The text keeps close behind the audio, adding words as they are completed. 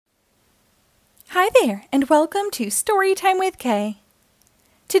Hi there, and welcome to Storytime with Kay.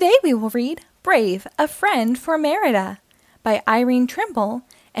 Today we will read Brave, a Friend for Merida by Irene Trimble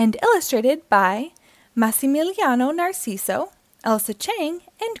and illustrated by Massimiliano Narciso, Elsa Chang,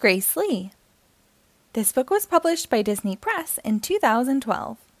 and Grace Lee. This book was published by Disney Press in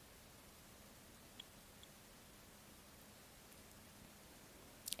 2012.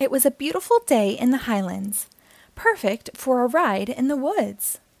 It was a beautiful day in the Highlands, perfect for a ride in the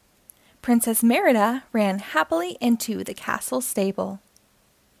woods. Princess Merida ran happily into the castle stable.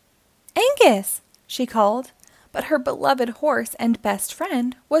 "Angus!" she called, but her beloved horse and best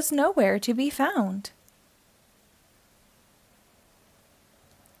friend was nowhere to be found.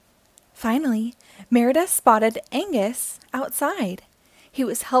 Finally, Merida spotted Angus outside. He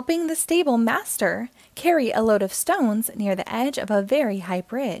was helping the stable master carry a load of stones near the edge of a very high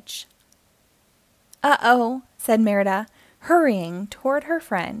bridge. "Uh-oh," said Merida, hurrying toward her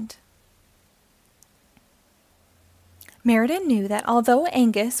friend. Merida knew that although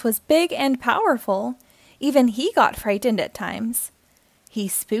Angus was big and powerful, even he got frightened at times. He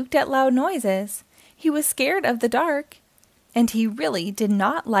spooked at loud noises, he was scared of the dark, and he really did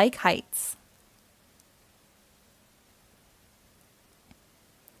not like heights.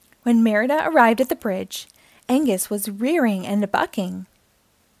 When Merida arrived at the bridge, Angus was rearing and bucking.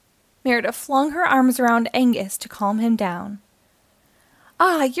 Merida flung her arms around Angus to calm him down.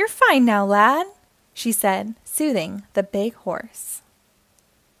 "Ah, you're fine now, lad," she said, soothing the big horse.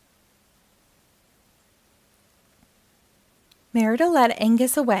 Merida led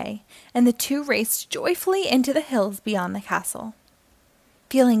Angus away, and the two raced joyfully into the hills beyond the castle.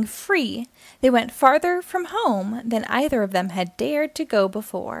 Feeling free, they went farther from home than either of them had dared to go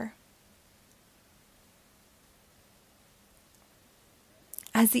before.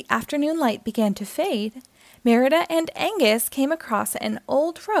 As the afternoon light began to fade, Merida and Angus came across an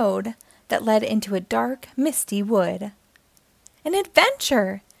old road that led into a dark, misty wood. "An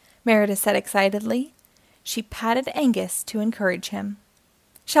adventure!" Merida said excitedly. She patted Angus to encourage him.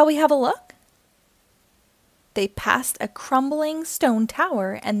 "Shall we have a look?" They passed a crumbling stone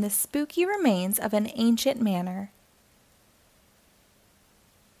tower and the spooky remains of an ancient manor.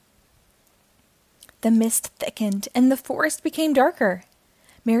 The mist thickened and the forest became darker.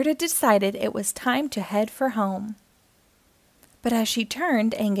 Merida decided it was time to head for home. But as she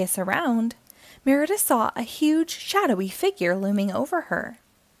turned Angus around, Merida saw a huge shadowy figure looming over her.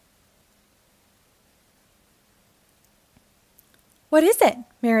 "What is it?"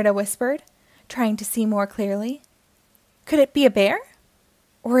 Merida whispered, trying to see more clearly. "Could it be a bear?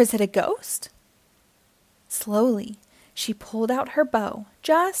 Or is it a ghost?" Slowly, she pulled out her bow,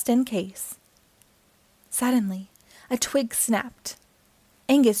 just in case. Suddenly, a twig snapped.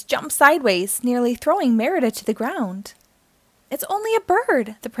 Angus jumped sideways, nearly throwing Merida to the ground. "It's only a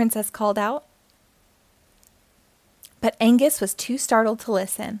bird," the princess called out. But Angus was too startled to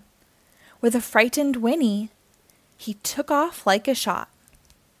listen. With a frightened whinny, he took off like a shot.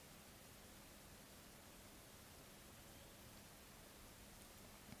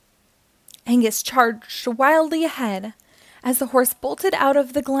 Angus charged wildly ahead. As the horse bolted out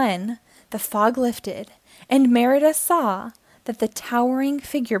of the glen, the fog lifted, and Merida saw that the towering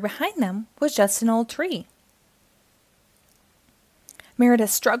figure behind them was just an old tree. Merida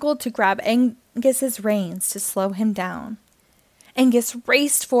struggled to grab Angus's reins to slow him down. Angus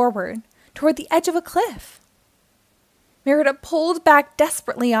raced forward, toward the edge of a cliff. Merida pulled back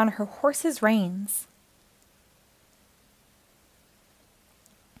desperately on her horse's reins.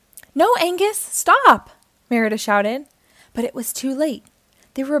 "No, Angus, stop!" Merida shouted, but it was too late.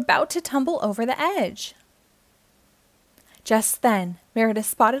 They were about to tumble over the edge. Just then, Merida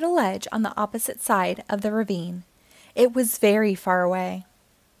spotted a ledge on the opposite side of the ravine. It was very far away.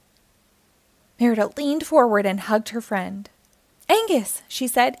 Merida leaned forward and hugged her friend. "Angus," she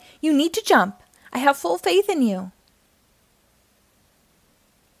said, "you need to jump. I have full faith in you."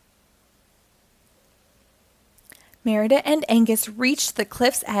 Merida and Angus reached the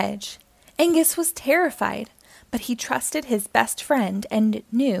cliff's edge. Angus was terrified, but he trusted his best friend and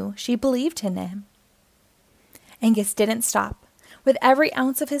knew she believed in him. Angus didn't stop. With every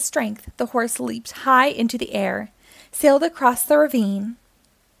ounce of his strength, the horse leaped high into the air, sailed across the ravine,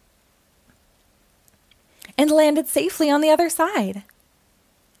 and landed safely on the other side.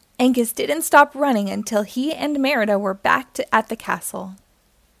 Angus didn't stop running until he and Merida were back at the castle.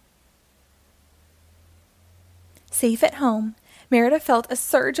 Safe at home, Merida felt a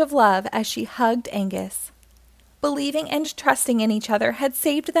surge of love as she hugged Angus. Believing and trusting in each other had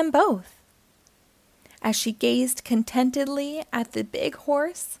saved them both. As she gazed contentedly at the big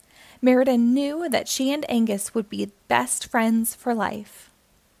horse, Merida knew that she and Angus would be best friends for life.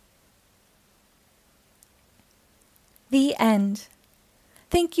 The end.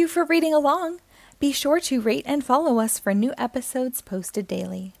 Thank you for reading along. Be sure to rate and follow us for new episodes posted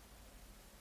daily.